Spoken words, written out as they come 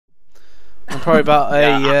probably about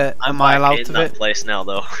a I'm mile back out in of that it. place now,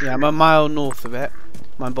 though. Yeah, I'm a mile north of it.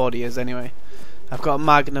 My body is anyway. I've got a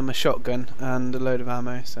magnum, a shotgun, and a load of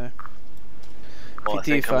ammo. So Well, I if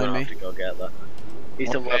you do think I'm find gonna me, have to go get that.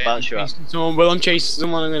 Ethan, whereabouts you at? Well, I'm chasing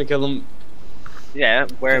someone. I'm gonna kill them. Yeah,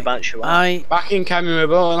 whereabouts you at? Back in Cammy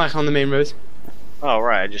River, like on the main road. Oh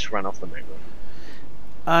right, I just ran off the main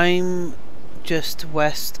road. I'm just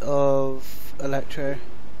west of Electro.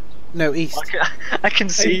 No, east. I can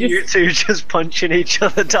see you two just punching each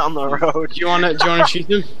other down the road. Do you wanna shoot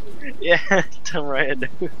them? Yeah, damn right I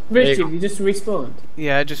do. Richard, you just respawned?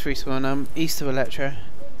 Yeah, I just respawned. I'm east of Electro.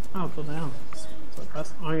 Oh, bloody hell. I'm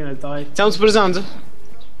gonna die. Tell him to put his hands up.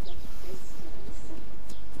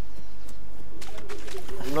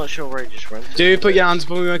 I'm not sure where he just went. Dude, put your hands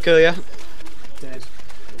up, we're gonna kill you. Dead.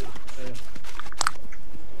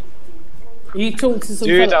 You talk to some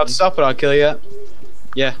Dude, fella? I'll stop it, I'll kill you.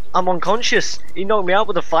 Yeah. I'm unconscious. He knocked me out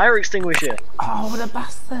with a fire extinguisher. Oh, what a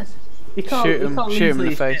bastard. You can't, Shoot him in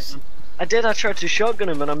the face. I did, I tried to shotgun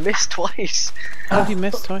him and I missed twice. How have you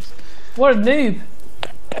missed twice? What a noob.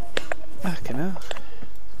 Fucking hell.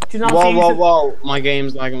 Do you not Whoa. My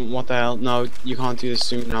game's lagging. What the hell? No, you can't do this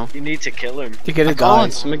soon now. You need to kill him. To get a I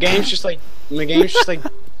gun. can't. My game's just like.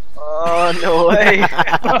 Oh, no way.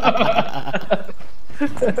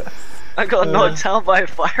 I got knocked out by a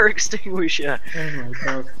fire extinguisher. Oh my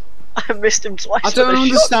god. I missed him twice. I don't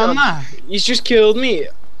understand that. He's just killed me.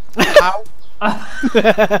 How?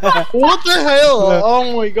 What the hell?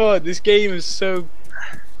 Oh my god, this game is so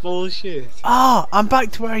bullshit. Ah, I'm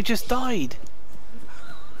back to where I just died.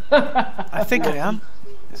 I think I am.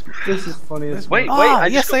 This is funny as Wait, Ah, I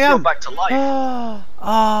just yes, got I am. brought back to life.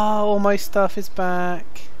 All my stuff is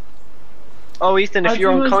back. Oh, Ethan, if How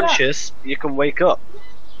you're do you know that? unconscious, you can wake up.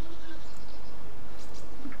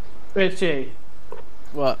 Richie,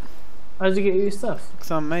 What? how'd you get your stuff?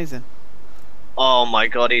 Because I'm amazing. Oh my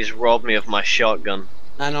god, he's robbed me of my shotgun.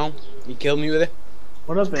 I know. He killed me with it.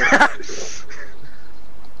 What a bit.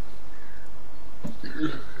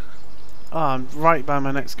 Oh, I'm right by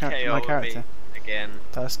my next KO my character. me again.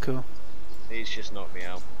 That's cool. He's just knocked me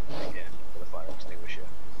out again with a fire extinguisher.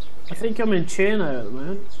 I think I'm in Cherno at the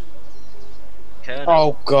moment. Colonel.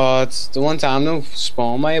 Oh god, the one time no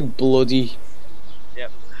spawn by a bloody.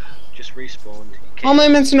 Yep, just respawned. How am I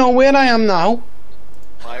meant to know where I am now?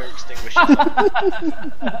 Fire extinguisher.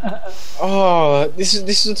 Oh, this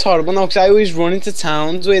is horrible now because I always run into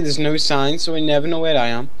towns where there's no sign, so I never know where I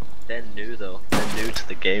am. They're new though. They're new to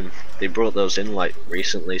the game. They brought those in like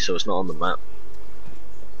recently, so it's not on the map.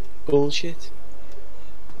 Bullshit.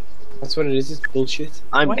 That's what it is. It's bullshit.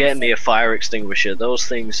 I'm What? getting me a fire extinguisher. Those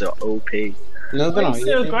things are OP. No, they're Why not. are you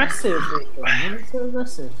so aggressive, Richard? Why are you so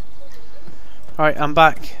aggressive? Alright, I'm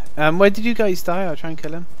back. Where did you guys die? I'll try and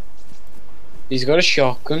kill him. He's got a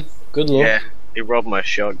shotgun. Good luck. Yeah, he robbed my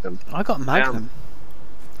shotgun. I got Magnum.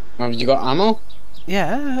 Have you got ammo?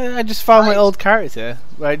 Yeah, I just found my old character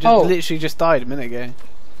where I just Oh. literally just died a minute ago.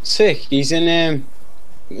 Sick. He's in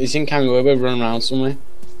Cammy running around somewhere.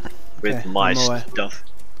 With Okay, my I'm aware. stuff.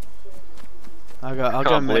 I'll go I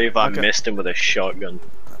can't believe I missed him with a shotgun.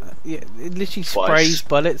 Yeah, it literally Twice. sprays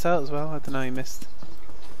bullets out as well. I don't know, he missed.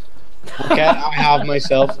 Okay, I have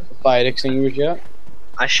myself a fire extinguisher.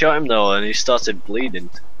 I shot him though and he started bleeding.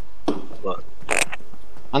 But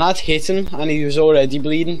And I'd hit him and he was already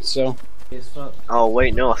bleeding, so. As fuck. oh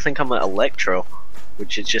wait, no, I think I'm at Electro,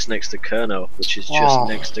 which is just next to Kerno, which is just Oh.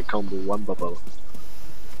 next to Combo Wambabo.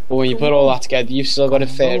 But when you put all that together, you've still got a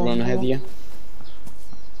fair run ahead of you.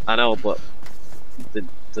 I know, but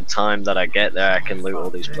the time that I get there, I can loot all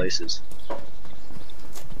these places.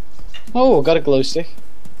 Oh, got a glow stick.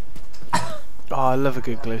 Oh, I love a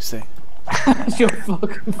good glow stick. Your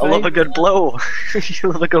fucking I love a face. good blow. You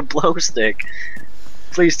love a good blow stick.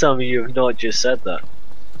 Please tell me you have not just said that.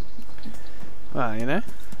 Well, you know.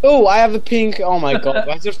 Oh, I have a pink. Oh my god,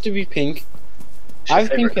 why does it have to be pink? What's I your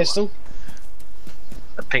have a pink favourite pistol. one?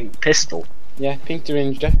 A pink pistol. Yeah, pink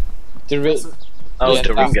Derringer. Oh, Yeah,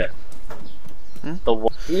 Doringa. Hmm? The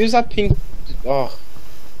one. Who's that pink? Oh,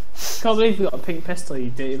 Can't believe you got a pink pistol, you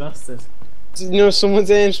dirty bastard. you know,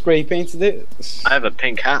 someone's spray painted it. I have a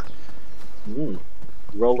pink hat.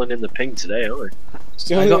 Rolling in the pink today, aren't It's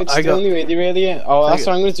the only, it's I the got- only way they really are. Oh, I that's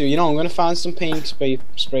got- what I'm gonna do. You know, I'm gonna find some pink spray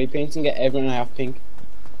paint and get everyone I have pink.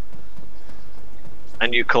 I?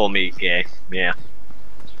 And you call me gay. Yeah.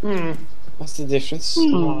 Hmm. That's the difference.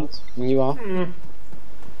 Mm. You are.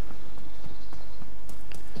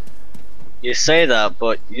 You say that,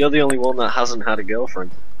 but you're the only one that hasn't had a girlfriend.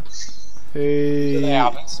 Hey. They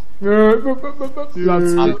haven't.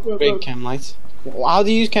 That's And big chem lights. How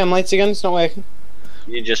do you use chem lights again? It's not working.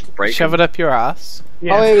 You just break Shove it up your ass.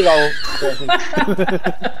 Yeah. Oh, here we go.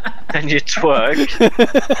 then you twerk.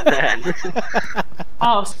 then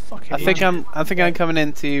Oh, it's fucking. I think I'm coming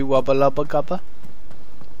into Wubba Lubba Gubba.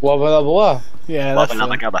 What? Yeah, that's Wubba the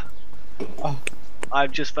Lubba one. Gubba.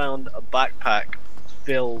 I've just found a backpack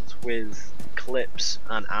filled with clips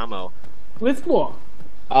and ammo. With what?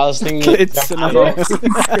 I was thinking. Clits and ammo.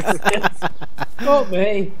 Fuck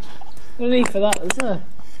me. No need for that, is there?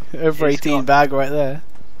 Over It's 18 got- bag right there.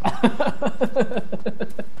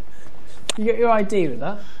 You got your ID with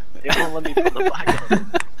that? It won't let me put the bag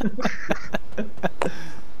on.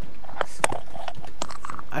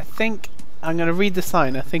 I think I'm gonna read the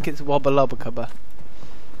sign. I think it's Wubba Lubba Gubba.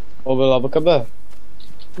 Wubba.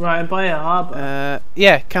 Right, by a harbour.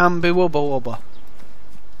 Yeah, can be Wubba Wubba.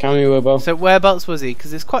 Can we Wubba? So whereabouts was he?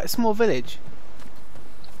 Because it's quite a small village.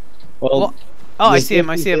 Well, What? Oh, I see him.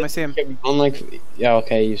 I see him. I see him. On like, yeah,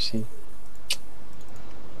 okay, you've seen.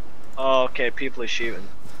 Oh, okay, people are shooting. Well,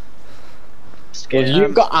 Scared.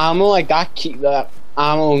 you've got ammo like that. Keep that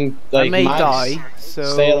ammo. Like, I may max. die, so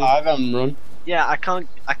Stay alive and run. Yeah, I can't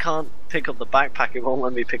pick up the backpack. It won't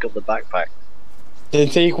let me pick up the backpack. Then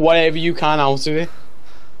take whatever you can out of it.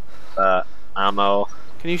 Ammo.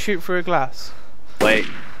 Can you shoot through a glass? Wait,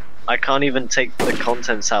 I can't even take the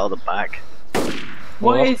contents out of the bag.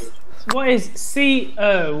 What is CONHE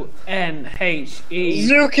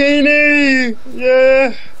Zucchini!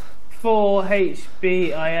 Yeah!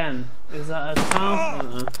 4HBIN? Is that a town? I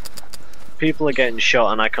don't know. People are getting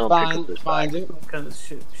shot and I can't pick up this Find bag. it. What kind of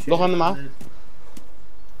shit Look on the map.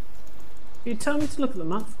 You tell me to look at the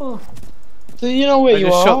map for? So you know where I you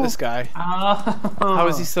just are. shot this guy. Ah. How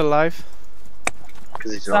is he still alive?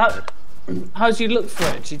 Because he's not That- dead. How do you look for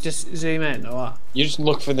it? Do you just zoom in or what? You just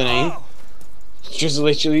look for the name. Just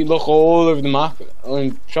literally look all over the map.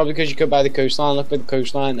 And probably because you go by the coastline, look by the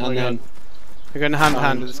coastline, and then We're going hand to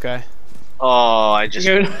hand with this guy. Oh, I just.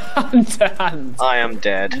 You're going hand to hand. I am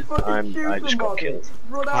dead. I just got killed.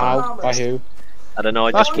 how? By who? I don't know,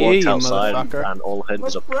 I just Fuck you, walked you outside motherfucker. and all I heard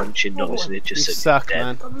was a punching noise and it You just said suck,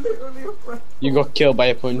 dead. man. You got killed by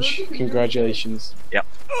a punch. Congratulations.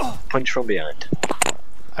 Punch from behind.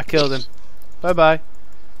 I killed him. Bye bye.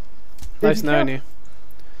 Nice you knowing kill? you.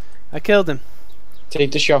 I killed him.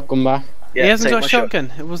 Take the shotgun back. Yeah, He hasn't take got my a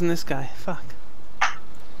shotgun. It wasn't this guy. Fuck.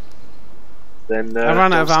 Then, I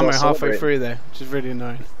ran out of don't ammo start halfway celebrating. through there, which is really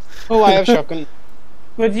annoying. Oh, I have shotgun.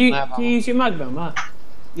 But do you I have use your magnum, huh?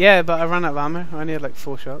 Yeah, but I ran out of ammo. I only had like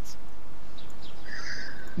 4 shots.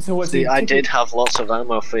 So what do See, you I take did it- have lots of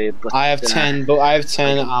ammo for you, but I have 10, but I have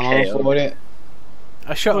 10 ammo KO. for it.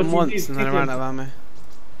 I shot What him did you once do? and then I ran out of ammo.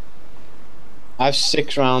 I have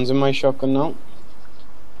 6 rounds in my shotgun now.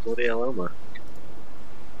 bloody hell am I?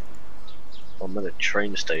 I'm at a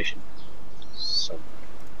train station. So,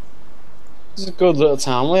 It's a good little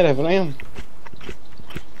town wherever I am.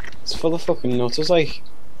 It's full of fucking nutters, like.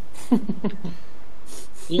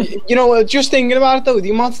 you know, just thinking about it though,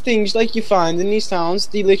 the amount of things like you find in these towns,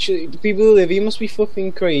 the people who live here must be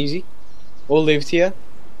fucking crazy. Or lived here.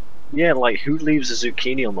 yeah, like who leaves a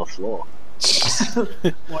zucchini on the floor?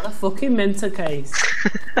 What a fucking mental case.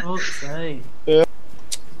 Fuck's sake.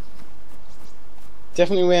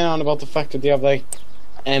 Definitely went on about the fact that they have like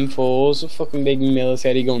M4s, fucking big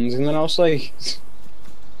military guns in their house, like.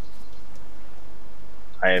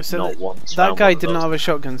 I have So not once. That found guy one of didn't those. have a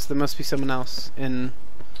shotgun, so there must be someone else in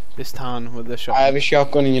this town with a I shotgun. have a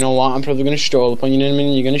shotgun, and you know what? I'm probably gonna stroll upon you in a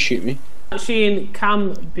minute. You're gonna shoot me. Actually in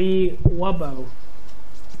Cam B Wabo.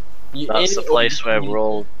 That's the place where we're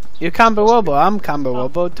all. You're Camber Wobble. I'm Camber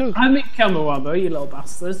Wobble too. I'm in Cam Wabo, you little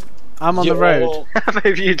bastard. I'm on the road.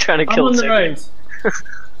 Maybe you're trying to I'm kill on the Tigger. road.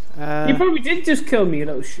 You Uh, probably did just kill me, you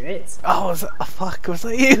little shit. oh, was that, oh, fuck, was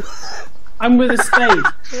that you? I'm with a spade.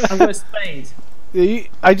 I've got a spade.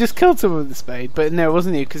 I just killed someone with a spade, but no, it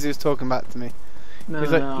wasn't you because he was talking back to me. No, He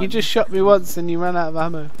was like, no, you just shot me once and you ran out of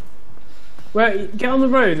ammo. Well, get on the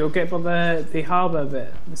road or get by the harbour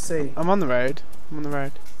bit, the sea. I'm on the road. I'm on the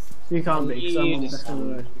road. You can't be, because I'm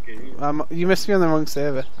on the road. You must be on the wrong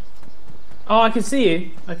server. Oh, I can see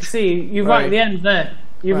you. I can see you. You're right at the end there.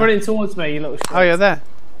 You're Right. running towards me, you little shit. Oh, you're there.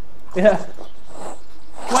 Yeah.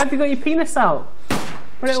 Why have you got your penis out?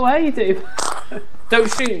 Put it away, you do. Don't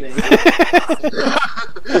shoot me.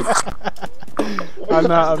 I'm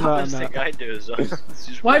not. That's the guy do as well. It's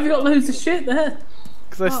just Why have you got loads of shit there?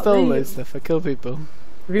 Because I Oh, stole there you those go. stuff. I kill people.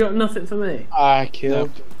 Have you got nothing for me? I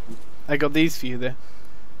killed. I got these for you there.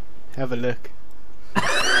 Have a look.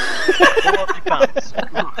 pull up your pants.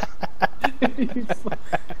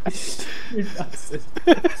 You bastard.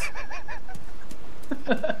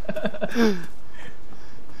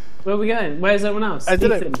 Where are we going? Where's everyone else? I don't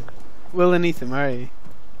know. Ethan. Will and Ethan, where are you?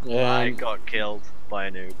 I got killed by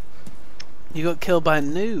a noob. You got killed by a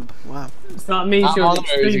noob. Wow. So that means I'm you're on an the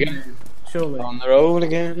road extreme again. noob, surely. On the road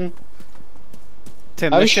again.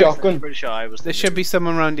 Tim, I there was should, shotgun. I'm pretty sure I was. there the should noob. be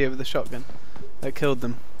someone around here with a shotgun that killed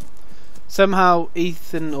them. Somehow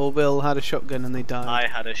Ethan or Will had a shotgun and they died. I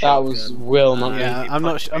had a That shotgun. was Will, not me. Yeah, He I'm not.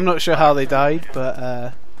 punched I'm me. not sure how they died,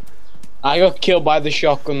 but I got killed by the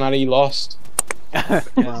shotgun that he lost. yeah.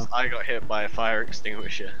 I got hit by a fire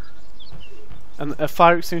extinguisher. And a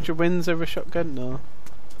fire extinguisher wins over a shotgun? No.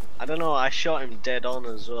 I don't know. I shot him dead on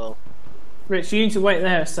as well. Rich, you need to wait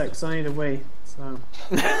there a sec, 'cause I need a wee. So.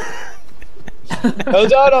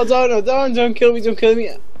 Hold on, don't kill me, don't kill me.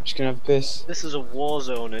 I'm just gonna have a piss. This is a war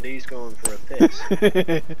zone, and he's going for a piss.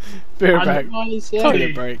 Beer And- break. Yeah.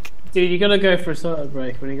 Toilet break. Dude, you gotta go for a toilet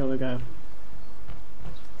break when you gotta go.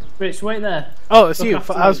 Rich, wait there. Oh, it's Look you.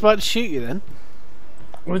 after I was me. about to shoot you then.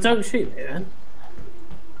 Well, don't shoot me then.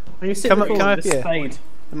 When you sit Come the up- floor come with up this here. spade.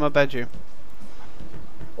 In my bedroom.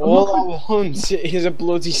 All I want is a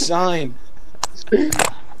bloody sign.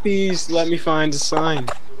 Please let me find a sign.